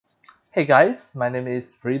Hey guys, my name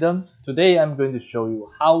is Freedom. Today I'm going to show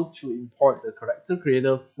you how to import the character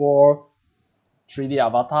creator for 3D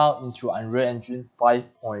avatar into Unreal Engine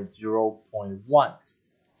 5.0.1.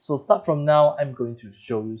 So start from now, I'm going to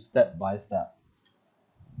show you step by step.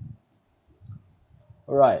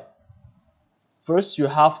 Alright, first you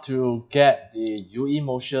have to get the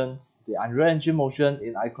UEMotion, the Unreal Engine Motion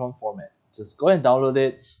in iClone format. Just go and download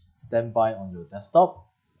it, stand by on your desktop.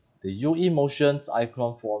 The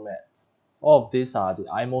UEMotion-iCloneFormat. All of these are the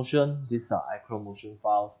iMotion, these are iClone motion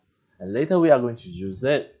files, and later we are going to use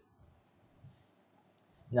it.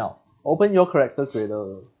 Now, open your character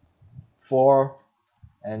creator 4,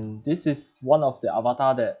 and this is one of the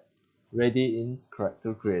avatar that ready in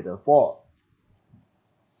character creator 4.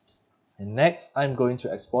 And next, I'm going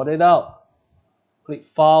to export it out. Click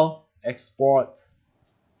File, Export,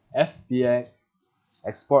 FBX,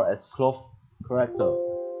 Export as Cloth Character.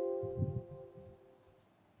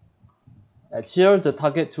 And here, the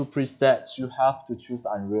target 2 presets, you have to choose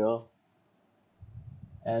Unreal.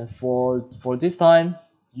 And for this time,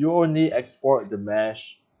 you only export the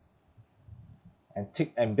mesh and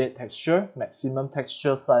tick embed texture, maximum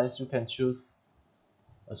texture size, you can choose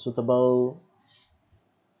a suitable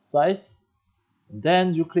size. And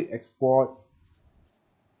then you click export,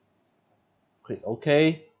 click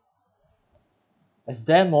OK. As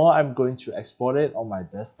demo, I'm going to export it on my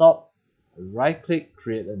desktop. Right click,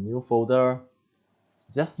 create a new folder.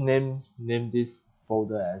 Just name this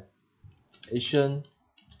folder as Asian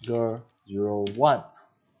Girl 01.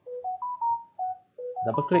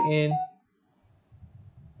 Double click in,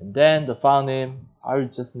 and then the file name, I will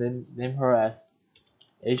just name her as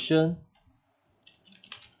Asian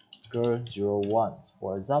Girl 01,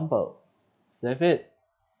 for example. Save it.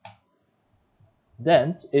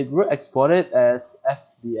 Then it will export it as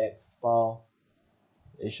FBX file,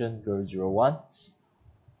 Asian Girl 01.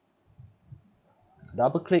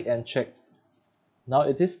 Double click and check. Now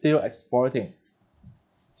it is still exporting.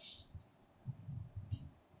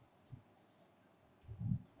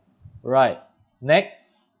 Right,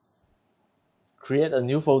 next, create a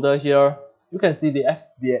new folder here. You can see the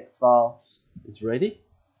FBX file is ready.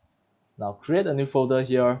 Now create a new folder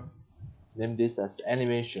here. Name this as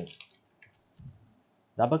animation.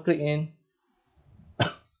 Double click in.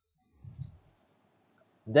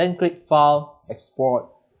 Then click File, Export,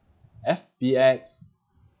 FBX,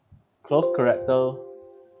 Cloth Character,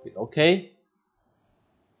 click OK.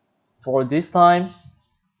 For this time,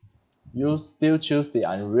 you still choose the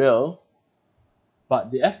Unreal,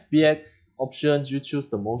 but the FBX option, you choose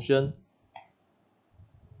the motion.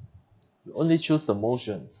 You only choose the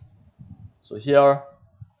motions. So here,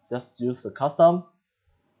 just use the custom.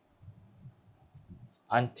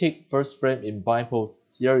 Untick first frame in bind pose.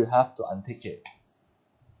 Here you have to untick it.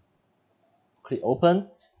 Click Open.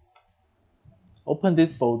 Open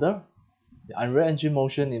this folder, the Unreal Engine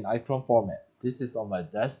Motion in iClone format. This is on my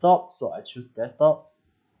desktop, so I choose desktop,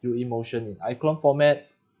 UEMotion in iClone format.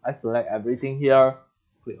 I select everything here,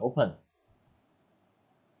 click Open.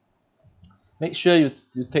 Make sure you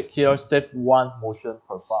take here save one motion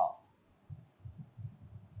per file.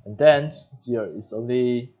 And then here is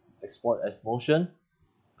only export as motion.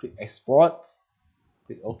 Click Export,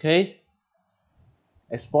 click OK.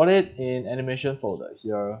 Export it in animation folder.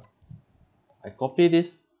 Here I copy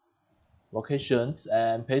this locations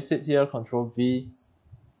and paste it here, Ctrl V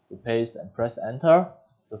to paste and press enter.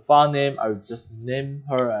 The file name, I will just name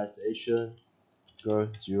her as Asian Girl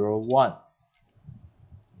 01.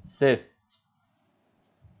 Save.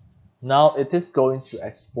 Now it is going to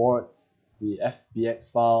export the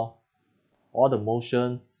FBX file, all the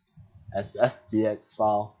motions as FBX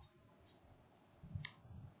file.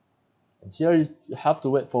 And here you have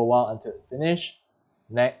to wait for a while until it finishes.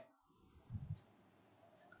 Next.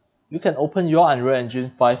 You can open your Unreal Engine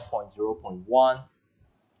 5.0.1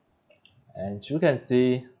 and you can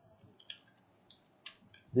see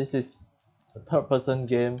this is a third-person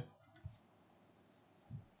game.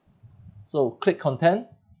 So click Content.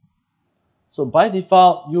 So by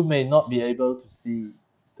default, you may not be able to see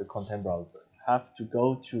the content browser. You have to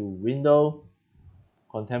go to Window,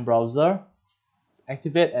 Content Browser,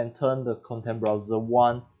 activate and turn the content browser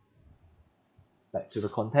once back to the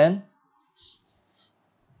content.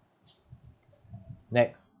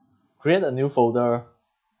 Next, create a new folder.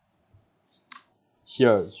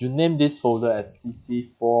 Here, you name this folder as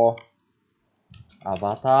CC4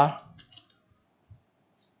 Avatar.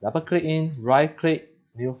 Double click in, right click,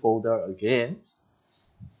 new folder again.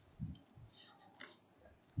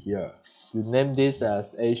 Here, you name this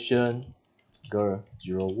as Asian Girl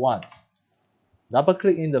 01. Double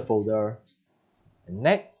click in the folder. And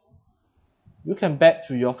next, You can back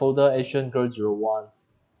to your folder Asian Girl 01,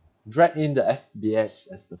 drag in the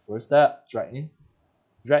FBX as the first step, drag in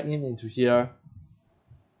into here.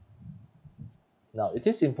 Now it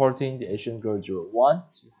is importing the Asian Girl 01,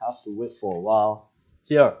 you have to wait for a while.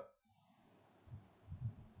 Here,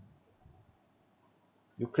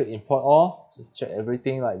 you click import all, just check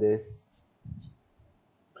everything like this.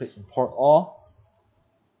 Click import all.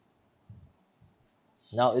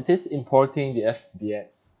 Now it is importing the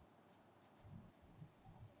FBX.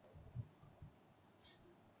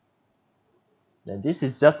 Then this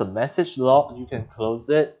is just a message log, you can close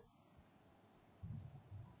it.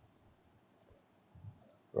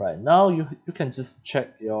 Right now you can just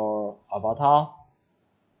check your avatar.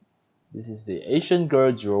 This is the Asian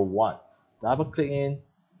Girl 01. Double click in, you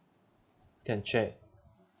can check.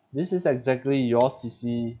 This is exactly your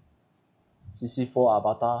CC4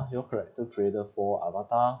 avatar, your character creator 4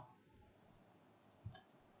 avatar.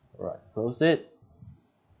 Right, close it.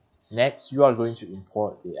 Next, you are going to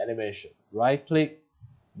import the animation. Right click,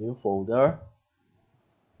 new folder.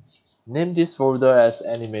 Name this folder as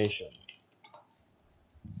animation.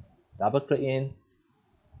 Double click in.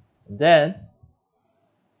 And then,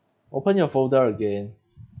 open your folder again.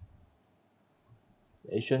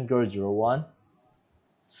 Asian Girl 01.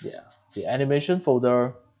 Yeah, the animation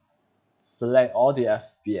folder. Select all the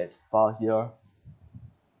FBX file here.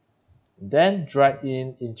 Then drag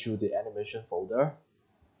into the animation folder.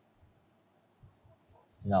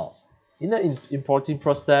 Now, in the importing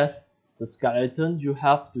process, the skeleton, you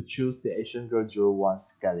have to choose the Asian Girl 01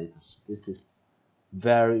 skeleton. This is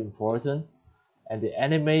very important. And the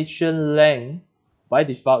animation length, by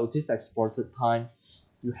default, it is exported time.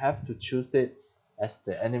 You have to choose it as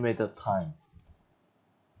the animated time.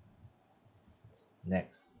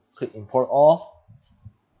 Next, click import all.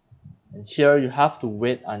 And here you have to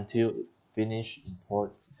wait until it finishes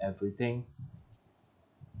import everything.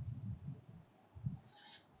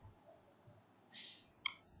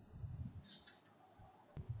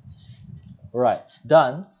 Right,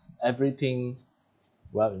 done. Everything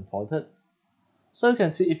well imported. So you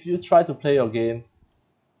can see if you try to play your game,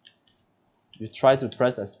 you try to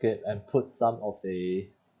press escape and put some of the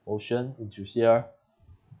motion into here.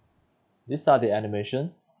 These are the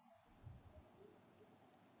animation.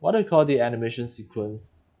 What do we call the animation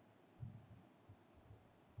sequence?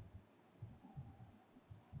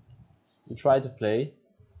 You try to play.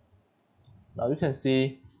 Now you can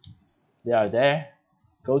see they are there.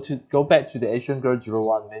 Go back to the Asian Girl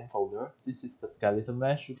 01 main folder. This is the skeletal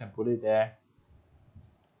mesh. You can put it there.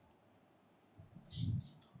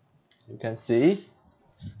 You can see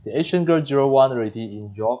the Asian Girl 01 already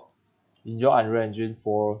in your Unreal Engine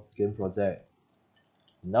 4 game project.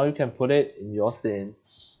 Now you can put it in your scene.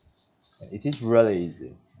 It is really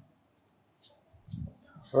easy.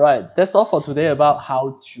 Alright, that's all for today about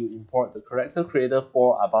how to import the character creator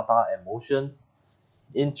for avatar and motions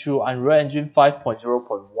into Unreal Engine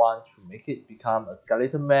 5.0.1 to make it become a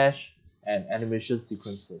skeletal mesh and animation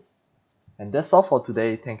sequences. And that's all for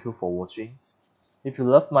today. Thank you for watching. If you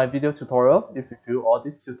loved my video tutorial, if you feel all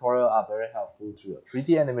these tutorials are very helpful to your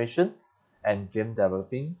 3D animation and game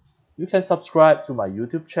developing, you can subscribe to my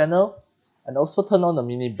YouTube channel and also turn on the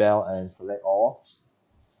mini bell and select all,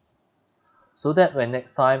 so that when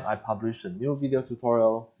next time I publish a new video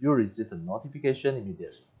tutorial, you'll receive a notification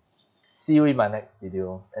immediately. See you in my next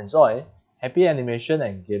video. Enjoy! Happy animation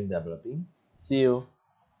and game developing. See you!